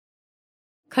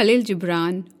Khalil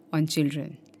Gibran on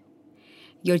children.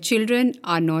 Your children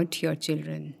are not your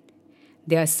children.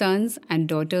 They are sons and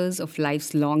daughters of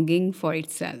life's longing for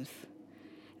itself.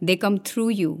 They come through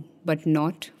you, but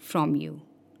not from you.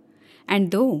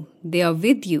 And though they are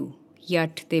with you,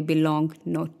 yet they belong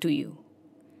not to you.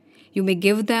 You may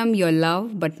give them your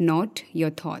love, but not your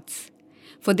thoughts,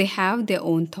 for they have their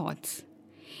own thoughts.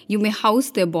 You may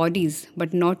house their bodies,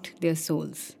 but not their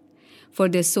souls, for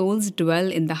their souls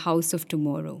dwell in the house of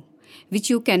tomorrow, which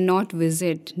you cannot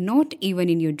visit, not even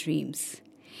in your dreams.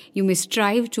 You may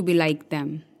strive to be like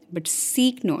them, but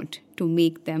seek not to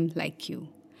make them like you.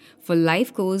 For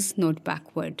life goes not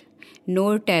backward,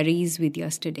 nor tarries with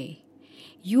yesterday.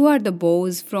 You are the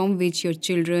bows from which your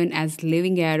children as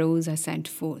living arrows are sent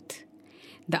forth.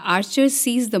 The archer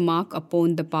sees the mark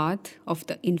upon the path of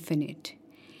the infinite,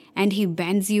 and he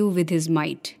bends you with his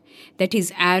might, that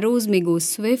his arrows may go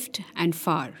swift and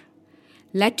far.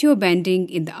 Let your bending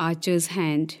in the archer's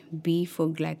hand be for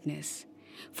gladness.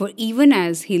 For even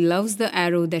as he loves the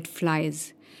arrow that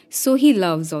flies, so he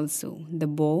loves also the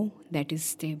bow that is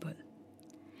stable.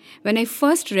 When I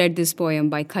first read this poem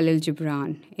by Khalil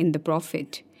Gibran in The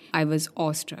Prophet, I was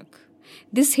awestruck.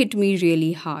 This hit me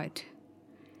really hard.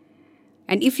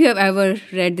 And if you have ever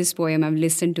read this poem, I've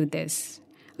listened to this,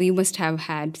 you must have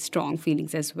had strong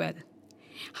feelings as well.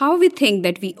 How we think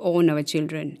that we own our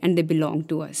children and they belong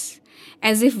to us,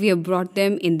 as if we have brought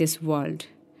them in this world,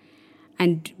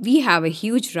 and we have a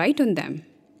huge right on them.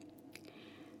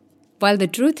 While the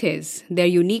truth is, they are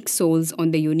unique souls on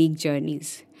their unique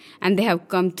journeys, and they have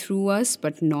come through us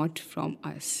but not from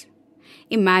us.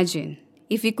 Imagine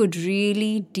if we could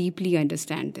really deeply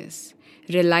understand this,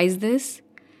 realize this,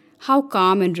 how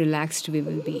calm and relaxed we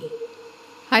will be.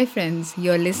 Hi friends,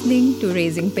 you're listening to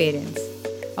Raising Parents,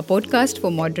 a podcast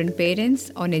for modern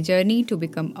parents on a journey to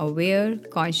become aware,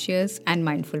 conscious, and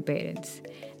mindful parents.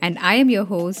 And I am your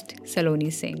host,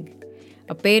 Saloni Singh,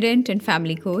 a parent and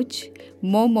family coach,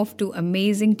 mom of two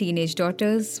amazing teenage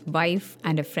daughters, wife,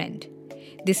 and a friend.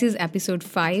 This is episode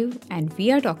 5, and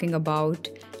we are talking about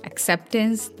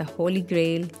acceptance, the holy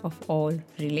grail of all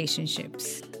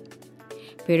relationships.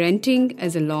 Parenting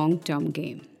is a long-term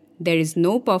game. There is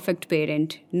no perfect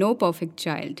parent, no perfect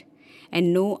child,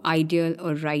 and no ideal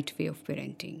or right way of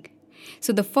parenting.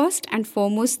 So the first and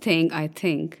foremost thing I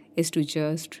think is to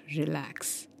just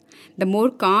relax. The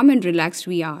more calm and relaxed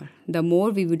we are, the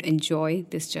more we would enjoy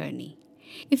this journey.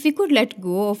 If we could let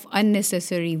go of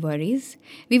unnecessary worries,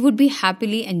 we would be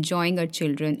happily enjoying our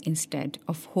children instead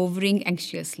of hovering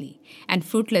anxiously and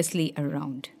fruitlessly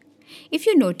around. If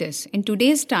you notice, in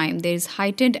today's time, there is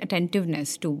heightened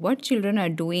attentiveness to what children are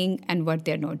doing and what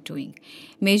they are not doing.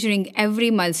 Measuring every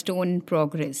milestone in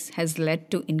progress has led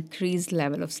to increased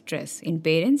level of stress in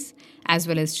parents as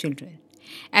well as children.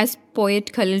 As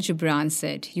poet Khalil Gibran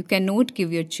said, you cannot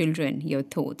give your children your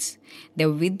thoughts.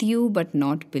 They're with you but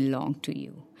not belong to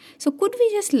you. So could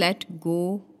we just let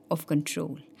go of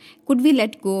control? Could we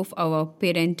let go of our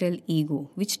parental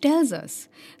ego, which tells us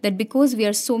that because we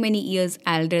are so many years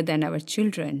elder than our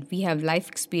children, we have life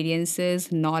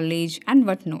experiences, knowledge, and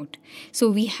whatnot.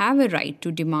 So we have a right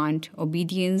to demand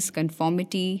obedience,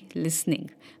 conformity,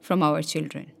 listening from our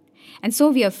children. And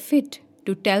so we are fit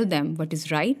to tell them what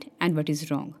is right and what is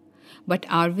wrong. But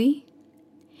are we?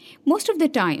 Most of the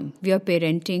time, we are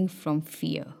parenting from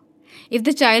fear. If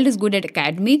the child is good at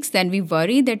academics, then we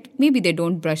worry that maybe they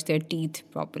don't brush their teeth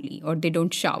properly or they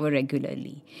don't shower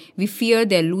regularly. We fear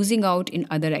they're losing out in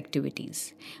other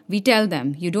activities. We tell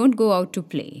them, you don't go out to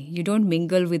play, you don't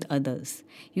mingle with others,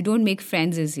 you don't make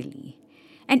friends easily.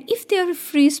 And if they are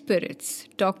free spirits,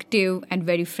 talkative and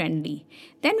very friendly,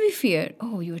 then we fear,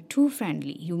 oh, you're too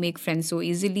friendly, you make friends so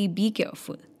easily, be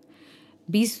careful.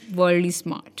 Be worldly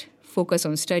smart, focus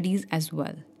on studies as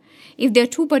well. If they're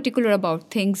too particular about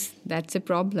things, that's a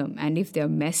problem. And if they're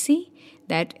messy,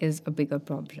 that is a bigger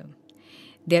problem.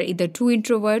 They're either too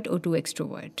introvert or too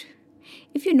extrovert.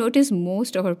 If you notice,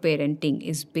 most of our parenting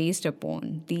is based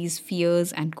upon these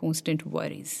fears and constant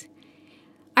worries.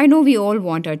 I know we all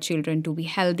want our children to be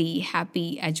healthy,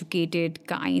 happy, educated,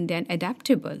 kind, and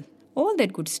adaptable. All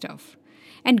that good stuff.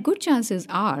 And good chances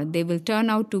are they will turn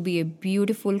out to be a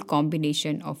beautiful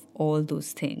combination of all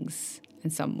those things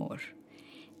and some more.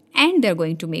 And they're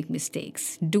going to make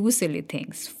mistakes, do silly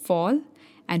things, fall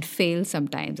and fail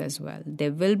sometimes as well.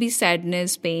 There will be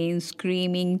sadness, pain,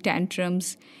 screaming,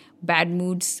 tantrums, bad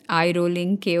moods,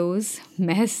 eye-rolling, chaos,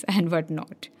 mess, and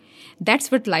whatnot.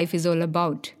 That's what life is all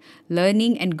about,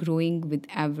 learning and growing with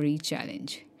every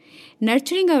challenge.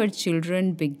 Nurturing our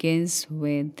children begins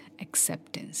with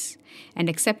acceptance. And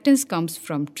acceptance comes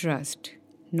from trust,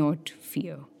 not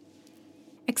fear.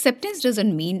 Acceptance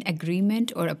doesn't mean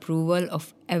agreement or approval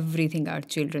of everything our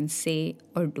children say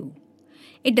or do.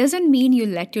 It doesn't mean you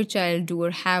let your child do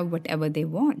or have whatever they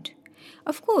want.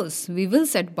 Of course, we will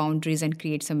set boundaries and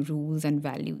create some rules and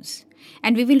values.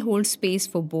 And we will hold space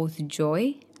for both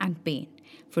joy and pain,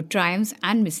 for triumphs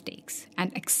and mistakes,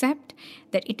 and accept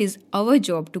that it is our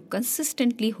job to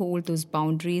consistently hold those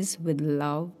boundaries with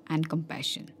love and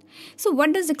compassion. So,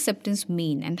 what does acceptance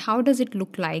mean and how does it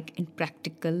look like in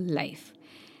practical life?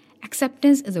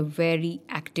 Acceptance is a very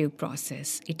active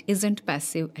process, it isn't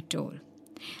passive at all.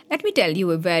 Let me tell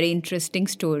you a very interesting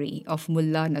story of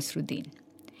Mullah Nasruddin.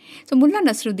 So, Mullah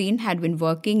Nasruddin had been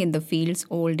working in the fields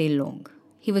all day long.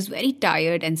 He was very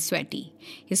tired and sweaty.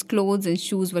 His clothes and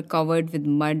shoes were covered with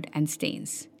mud and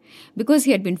stains. Because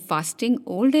he had been fasting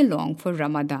all day long for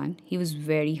Ramadan, he was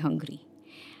very hungry.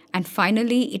 And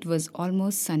finally, it was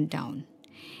almost sundown.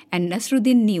 And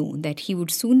Nasruddin knew that he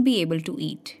would soon be able to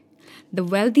eat. The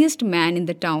wealthiest man in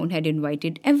the town had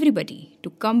invited everybody to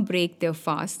come break their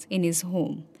fast in his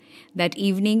home that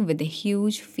evening with a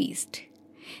huge feast.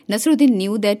 Nasruddin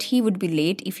knew that he would be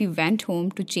late if he went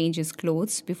home to change his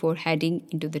clothes before heading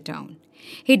into the town.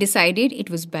 He decided it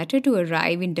was better to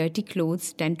arrive in dirty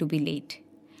clothes than to be late.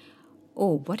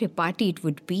 Oh, what a party it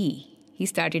would be, he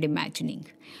started imagining.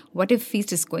 What a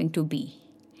feast is going to be.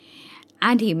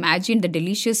 And he imagined the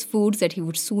delicious foods that he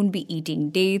would soon be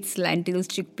eating: dates, lentils,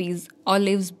 chickpeas,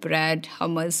 olives, bread,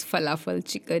 hummus, falafel,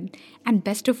 chicken, and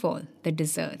best of all, the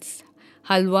desserts: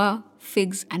 halwa,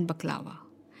 figs, and baklava.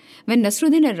 When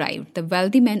Nasruddin arrived, the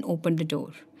wealthy man opened the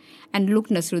door and looked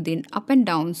Nasruddin up and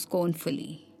down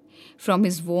scornfully. From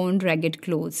his worn, ragged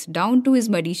clothes down to his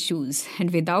muddy shoes,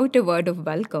 and without a word of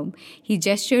welcome, he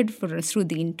gestured for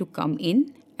Nasruddin to come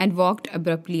in and walked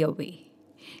abruptly away.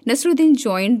 Nasruddin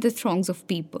joined the throngs of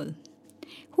people,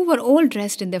 who were all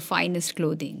dressed in their finest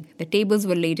clothing. The tables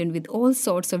were laden with all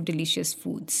sorts of delicious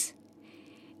foods: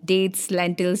 dates,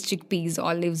 lentils, chickpeas,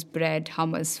 olives, bread,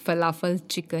 hummus, falafel,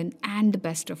 chicken, and the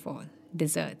best of all,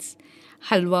 desserts: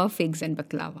 halwa, figs, and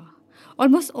baklava.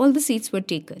 Almost all the seats were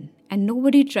taken, and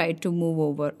nobody tried to move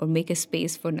over or make a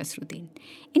space for Nasruddin.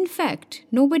 In fact,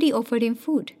 nobody offered him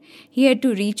food. He had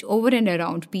to reach over and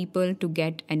around people to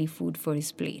get any food for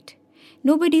his plate.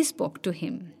 Nobody spoke to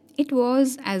him. It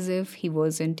was as if he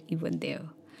wasn't even there.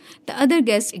 The other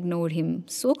guests ignored him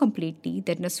so completely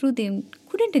that Nasruddin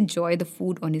couldn't enjoy the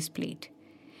food on his plate,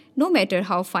 no matter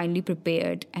how finely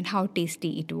prepared and how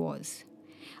tasty it was.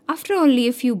 After only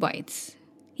a few bites,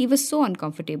 he was so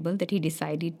uncomfortable that he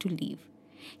decided to leave.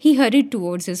 He hurried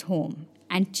towards his home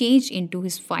and changed into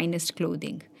his finest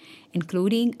clothing,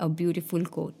 including a beautiful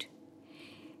coat.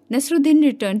 Nasruddin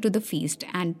returned to the feast,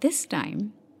 and this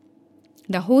time,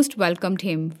 the host welcomed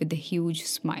him with a huge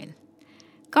smile.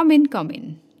 Come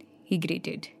in, he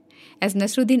greeted. As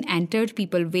Nasruddin entered,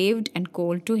 people waved and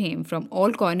called to him from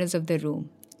all corners of the room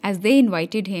as they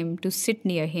invited him to sit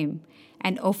near him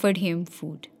and offered him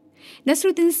food.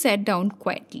 Nasruddin sat down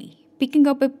quietly. Picking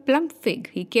up a plump fig,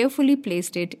 he carefully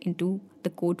placed it into the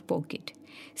coat pocket,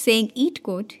 saying, "Eat,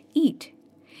 coat, eat."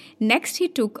 Next, he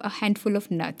took a handful of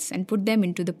nuts and put them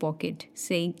into the pocket,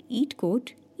 saying, "Eat,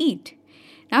 coat, eat."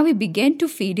 Now he began to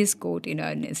feed his coat in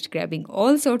earnest, grabbing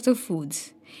all sorts of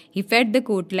foods. He fed the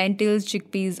coat lentils,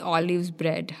 chickpeas, olives,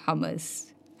 bread,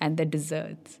 hummus, and the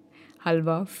desserts: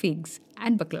 halwa, figs,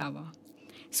 and baklava.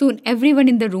 Soon everyone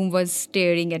in the room was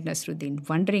staring at Nasruddin,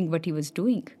 wondering what he was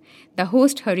doing. The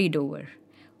host hurried over.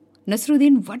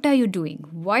 "Nasruddin, what are you doing?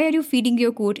 Why are you feeding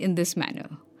your coat in this manner?"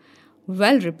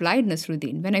 "Well," replied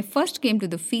Nasruddin, "when I first came to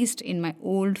the feast in my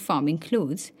old farming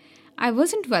clothes, I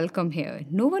wasn't welcome here.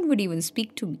 No one would even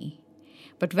speak to me.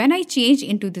 But when I changed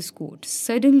into this coat,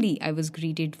 suddenly I was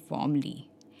greeted warmly.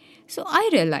 So I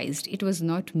realized it was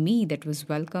not me that was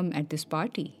welcome at this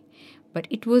party, but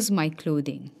it was my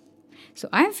clothing. So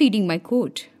I am feeding my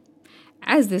coat,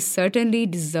 as this certainly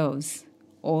deserves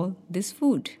all this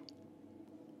food."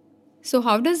 So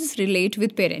how does this relate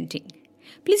with parenting?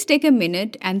 Please take a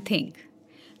minute and think.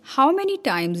 How many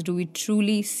times do we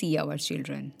truly see our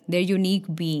children, their unique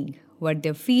being, what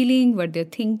they're feeling, what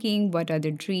they're thinking, what are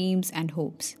their dreams and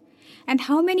hopes? And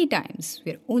how many times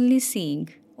we're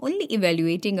only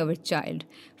evaluating our child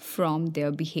from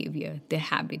their behavior, their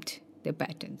habit, their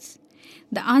patterns?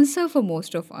 The answer for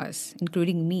most of us,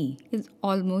 including me, is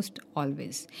almost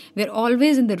always. We're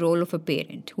always in the role of a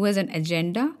parent who has an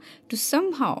agenda to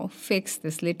somehow fix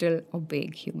this little or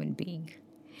big human being.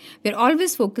 We're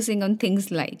always focusing on things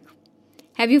like,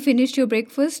 have you finished your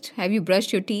breakfast? Have you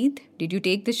brushed your teeth? Did you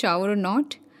take the shower or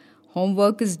not?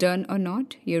 Homework is done or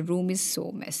not? Your room is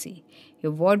so messy.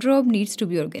 Your wardrobe needs to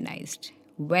be organized.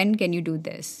 When can you do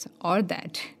this or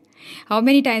that? How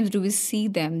many times do we see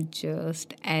them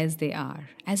just as they are,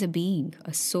 as a being,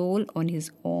 a soul on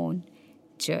his own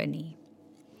journey?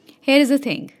 Here is the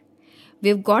thing.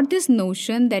 We've got this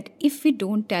notion that if we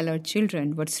don't tell our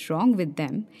children what's wrong with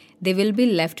them, they will be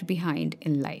left behind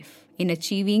in life, in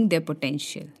achieving their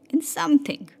potential, in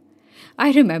something.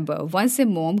 I remember once a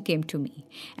mom came to me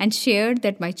and shared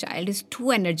that my child is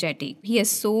too energetic. He has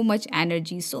so much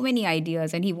energy, so many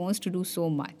ideas, and he wants to do so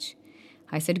much.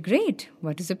 I said, "Great,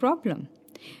 what is the problem?"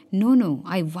 No,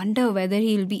 I wonder whether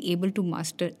he will be able to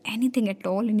master anything at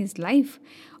all in his life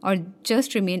or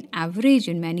just remain average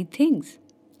in many things.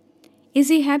 Is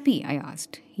he happy? I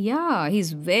asked. Yeah,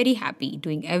 he's very happy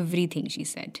doing everything, she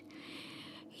said.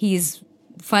 He's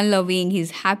fun loving,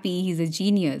 he's happy, he's a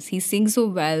genius. He sings so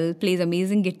well, plays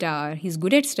amazing guitar, he's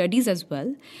good at studies as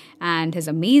well, and has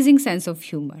amazing sense of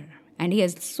humor. And he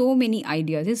has so many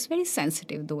ideas. He's very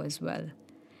sensitive though as well.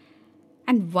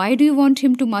 And why do you want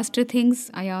him to master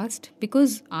things? I asked.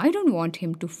 Because I don't want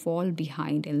him to fall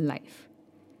behind in life.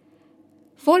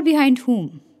 Fall behind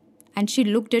whom? And she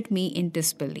looked at me in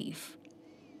disbelief.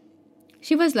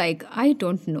 She was like, I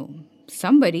don't know.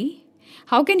 Somebody?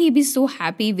 How can he be so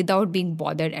happy without being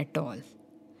bothered at all?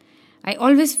 I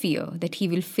always fear that he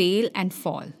will fail and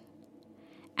fall.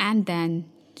 And then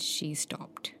she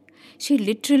stopped. She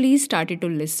literally started to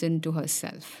listen to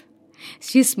herself.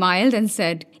 She smiled and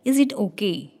said, Is it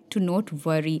okay to not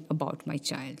worry about my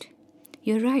child?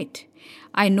 You're right.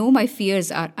 I know my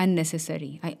fears are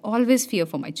unnecessary. I always fear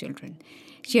for my children.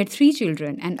 She had 3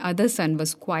 children and other son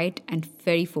was quiet and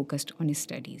very focused on his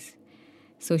studies.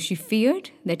 So she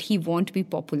feared that he won't be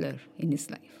popular in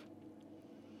his life.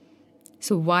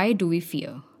 So why do we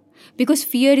fear? Because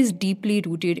fear is deeply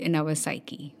rooted in our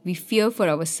psyche. We fear for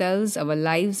ourselves, our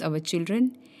lives, our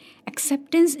children.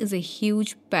 Acceptance is a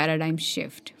huge paradigm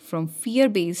shift from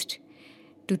fear-based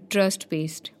to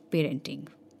trust-based parenting.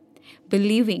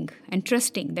 Believing and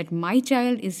trusting that my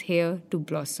child is here to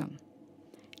blossom,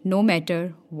 no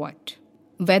matter what.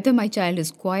 Whether my child is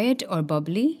quiet or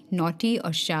bubbly, naughty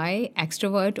or shy,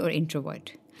 extrovert or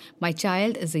introvert, my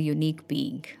child is a unique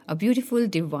being, a beautiful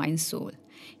divine soul.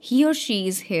 He or she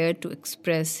is here to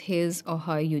express his or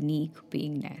her unique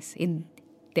beingness in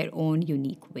their own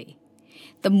unique way.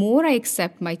 The more I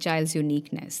accept my child's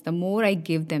uniqueness, the more I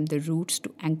give them the roots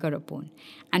to anchor upon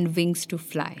and wings to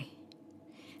fly,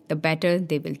 the better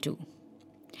they will do.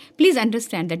 Please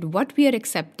understand that what we are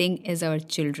accepting is our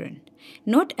children,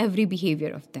 not every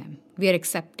behavior of them. We are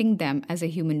accepting them as a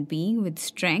human being with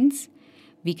strengths,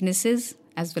 weaknesses,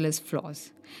 as well as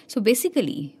flaws. So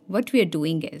basically, what we are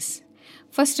doing is,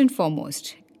 first and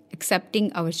foremost,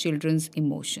 accepting our children's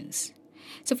emotions.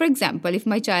 So for example, if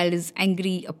my child is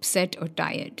angry, upset, or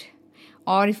tired,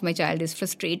 or if my child is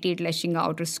frustrated, lashing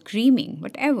out, or screaming,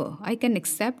 whatever, I can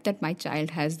accept that my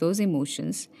child has those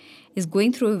emotions, is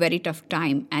going through a very tough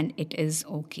time, and it is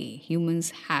okay.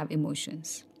 Humans have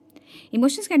emotions.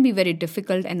 Emotions can be very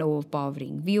difficult and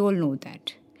overpowering. We all know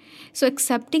that. So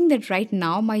accepting that right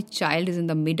now my child is in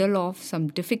the middle of some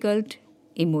difficult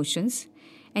emotions,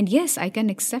 and yes, I can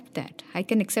accept that. I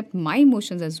can accept my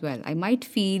emotions as well. I might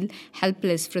feel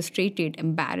helpless, frustrated,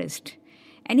 embarrassed,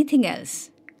 anything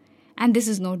else. And this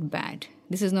is not bad.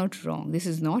 This is not wrong. This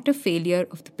is not a failure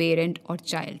of the parent or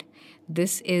child.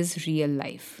 This is real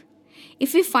life.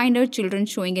 If we find our children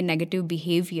showing a negative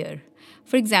behavior,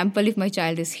 for example, if my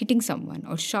child is hitting someone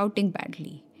or shouting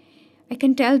badly, I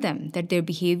can tell them that their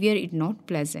behavior is not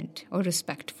pleasant or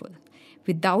respectful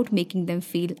without making them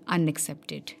feel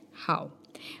unaccepted. How?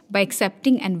 By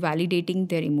accepting and validating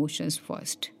their emotions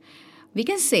first. We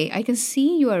can say, I can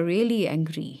see you are really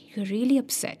angry, you're really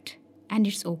upset, and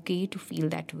it's okay to feel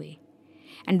that way.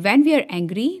 And when we are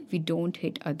angry, we don't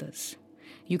hit others.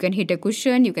 You can hit a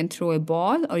cushion, you can throw a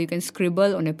ball, or you can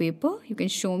scribble on a paper. You can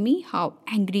show me how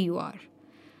angry you are.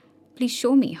 Please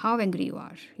show me how angry you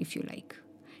are, if you like,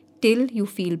 till you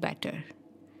feel better.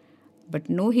 But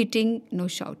no hitting, no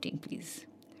shouting, please.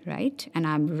 Right? And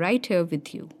I'm right here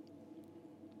with you.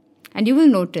 And you will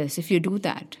notice if you do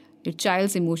that, your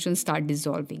child's emotions start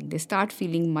dissolving. They start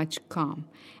feeling much calm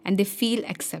and they feel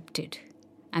accepted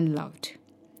and loved.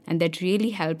 And that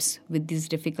really helps with these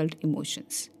difficult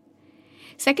emotions.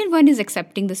 Second one is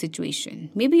accepting the situation.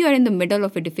 Maybe you are in the middle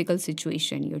of a difficult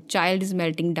situation. Your child is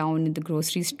melting down in the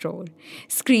grocery store,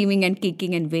 screaming and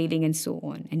kicking and wailing and so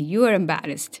on. And you are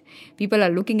embarrassed. People are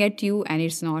looking at you and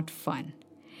it's not fun.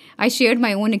 I shared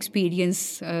my own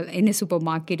experience in a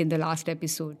supermarket in the last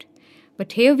episode.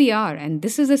 But here we are, and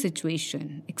this is the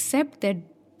situation. Accept that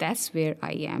that's where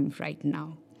I am right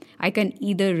now. I can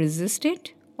either resist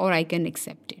it or I can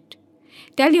accept it.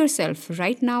 Tell yourself,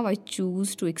 right now I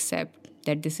choose to accept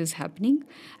that this is happening,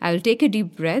 I will take a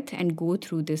deep breath and go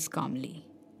through this calmly.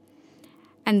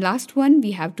 And last one,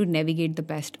 we have to navigate the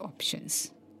best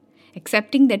options.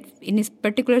 Accepting that in this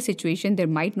particular situation, there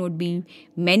might not be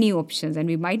many options and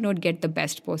we might not get the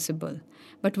best possible.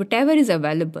 But whatever is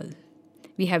available,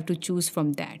 we have to choose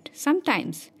from that.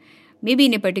 Sometimes, maybe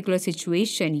in a particular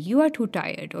situation, you are too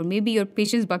tired, or maybe your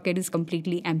patience bucket is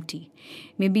completely empty.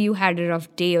 Maybe you had a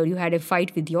rough day, or you had a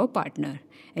fight with your partner,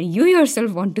 and you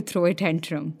yourself want to throw a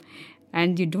tantrum,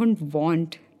 and you don't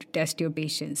want to test your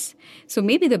patience. So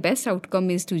maybe the best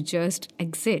outcome is to just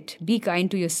exit, be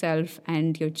kind to yourself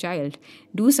and your child,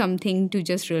 do something to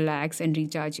just relax and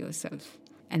recharge yourself,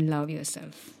 and love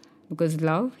yourself, because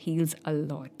love heals a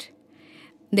lot.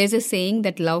 There's a saying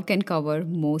that love can cover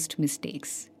most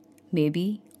mistakes,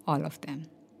 maybe all of them.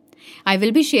 I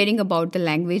will be sharing about the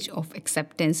language of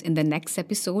acceptance in the next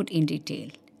episode in detail.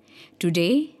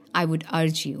 Today, I would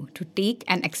urge you to take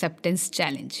an acceptance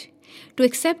challenge, to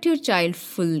accept your child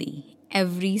fully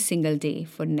every single day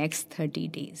for next 30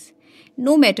 days.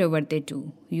 No matter what they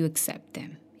do, you accept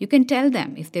them. You can tell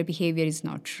them if their behavior is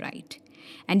not right,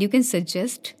 and you can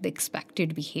suggest the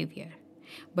expected behavior.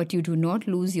 But you do not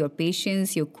lose your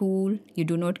patience, your cool, you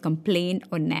do not complain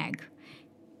or nag.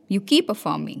 You keep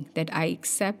affirming that I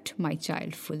accept my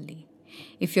child fully.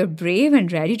 If you're brave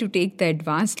and ready to take the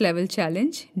advanced level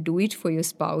challenge, do it for your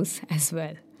spouse as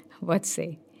well. What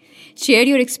say? Share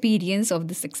your experience of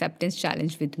this acceptance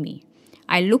challenge with me.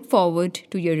 I look forward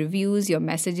to your reviews, your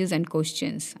messages and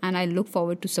questions, and I look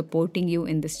forward to supporting you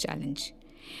in this challenge.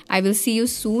 I will see you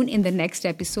soon in the next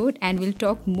episode, and we'll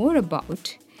talk more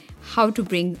about how to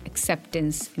bring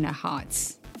acceptance in our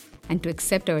hearts and to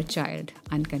accept our child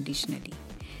unconditionally.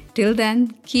 Till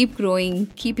then, keep growing,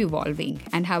 keep evolving,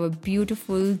 and have a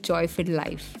beautiful, joyful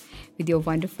life with your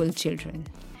wonderful children.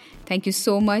 Thank you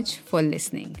so much for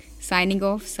listening. Signing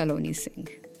off, Saloni Singh.